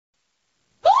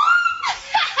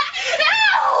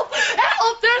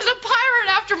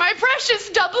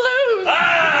doubloons.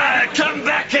 Ah, come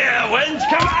back here, wench,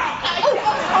 come out!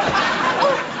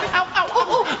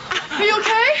 Are you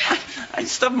okay? I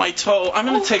stubbed my toe. I'm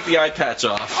going to take the eye patch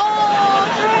off. Oh,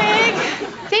 Greg.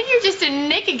 Then you're just a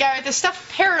naked guy with a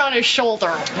stuffed parrot on his shoulder.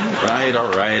 All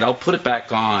right. I'll put it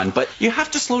back on. But you have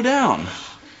to slow down.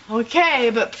 Okay,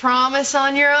 but promise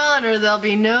on your honor there'll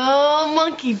be no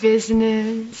monkey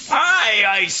business. Aye,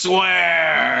 I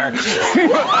swear.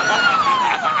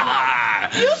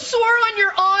 You swore on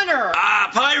your honor.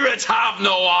 Pirates have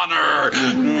no honor.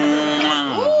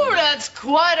 Ooh, that's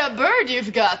quite a bird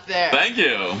you've got there. Thank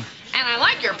you. And I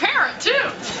like your parrot, too.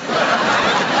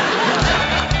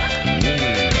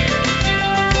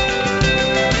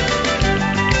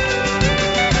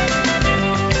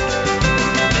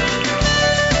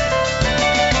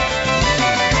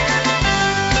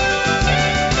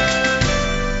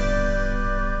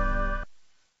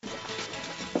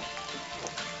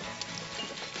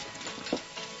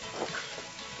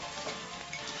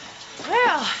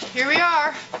 Well, here we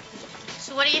are.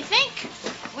 So what do you think?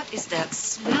 What is that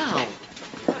smell?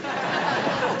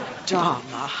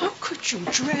 Dharma, how could you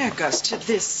drag us to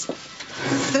this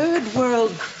third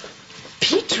world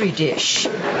petri dish?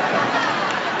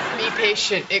 Be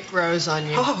patient, it grows on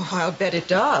you. Oh, I'll bet it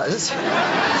does.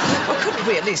 Well, couldn't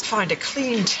we at least find a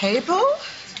clean table?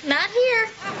 Not here.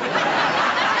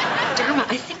 Dharma,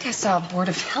 I think I saw a Board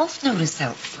of Health notice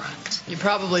out front. You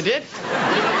probably did.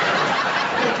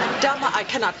 Dharma, I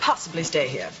cannot possibly stay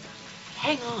here.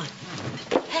 Hang on.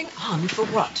 Hang on for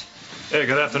what? Hey,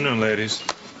 good afternoon, ladies.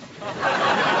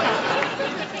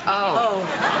 Oh.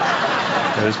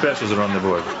 Yeah, the specials are on the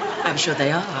board. I'm sure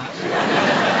they are.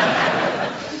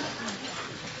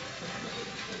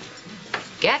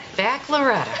 Get back,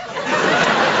 Loretta.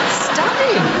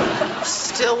 Stunning.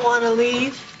 Still want to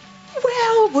leave?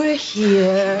 Well, we're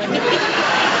here.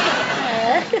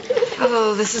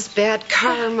 Oh, this is bad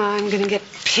karma. I'm going to get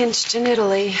pinched in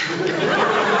Italy.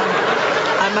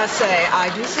 I must say, I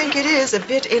do think it is a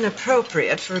bit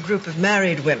inappropriate for a group of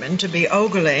married women to be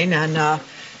ogling an,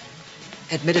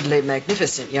 admittedly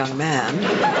magnificent young man.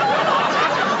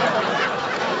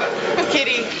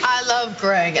 Kitty, I love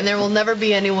Greg, and there will never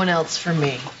be anyone else for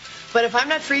me. But if I'm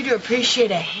not free to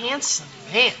appreciate a handsome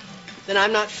man, then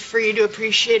I'm not free to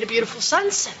appreciate a beautiful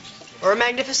sunset or a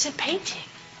magnificent painting.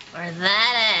 Or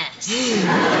that ass.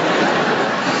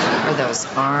 Or those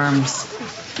arms.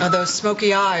 Or those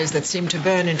smoky eyes that seem to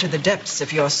burn into the depths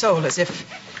of your soul as if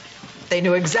they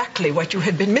knew exactly what you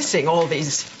had been missing all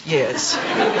these years.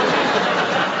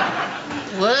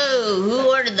 Whoa, who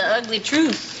ordered the ugly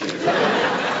truth?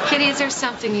 Kitty, is there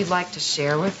something you'd like to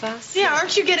share with us? Yeah,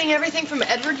 aren't you getting everything from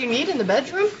Edward you need in the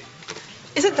bedroom?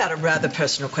 Isn't that a rather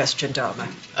personal question, Dharma?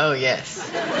 Oh, yes.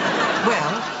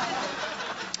 Well,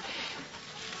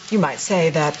 you might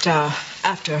say that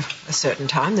after a certain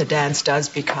time, the dance does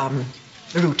become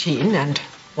routine, and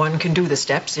one can do the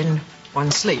steps in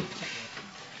one's sleep.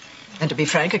 And to be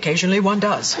frank, occasionally one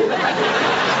does. You know,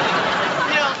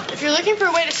 if you're looking for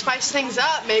a way to spice things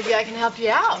up, maybe I can help you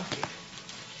out.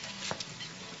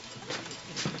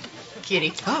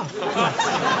 Kitty. Oh,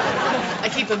 I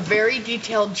keep a very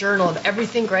detailed journal of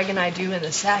everything Greg and I do in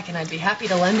the sack, and I'd be happy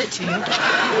to lend it to you.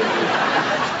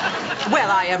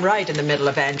 well, I am right in the middle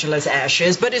of Angela's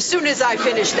ashes, but as soon as I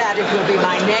finish that, it will be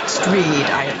my next read.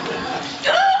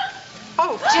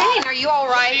 Oh, Jane, are you all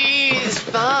right? He's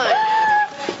fine.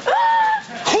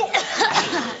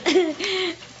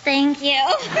 Thank you.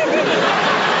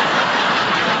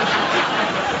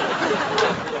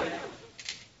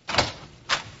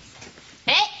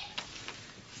 Hey!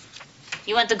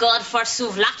 You want to go out for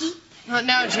souvlaki?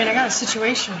 No, Jane, I got a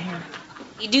situation here.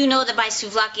 You do know that by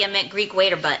souvlaki I meant Greek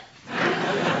waiter butt.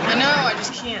 I know, I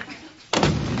just can't.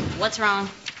 What's wrong?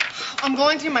 I'm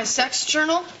going through my sex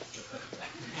journal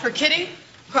for Kitty,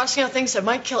 crossing out things that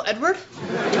might kill Edward.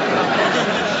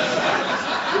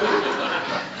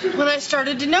 When I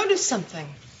started to notice something.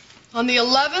 On the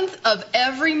 11th of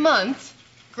every month,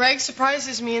 Greg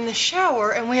surprises me in the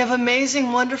shower, and we have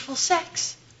amazing, wonderful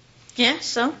sex. Yeah,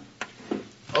 so?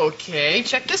 Okay,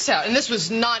 check this out. And this was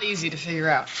not easy to figure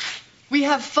out. We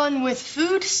have fun with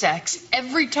food sex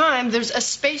every time there's a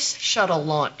space shuttle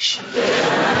launch.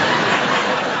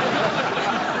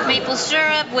 Maple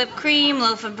syrup, whipped cream,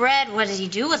 loaf of bread. What does he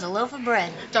do with a loaf of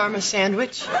bread? Dharma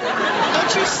sandwich.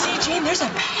 Don't you see, Jane? There's a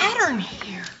pattern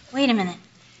here. Wait a minute.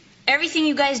 Everything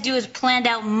you guys do is planned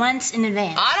out months in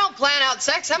advance. I don't plan out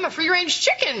sex. I'm a free-range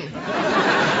chicken.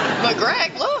 But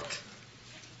Greg, look.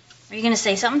 Are you going to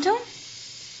say something to him?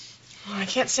 Oh, I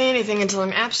can't say anything until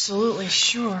I'm absolutely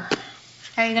sure.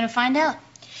 How are you going to find out?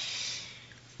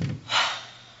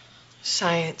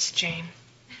 Science, Jane.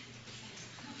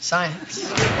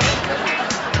 Science.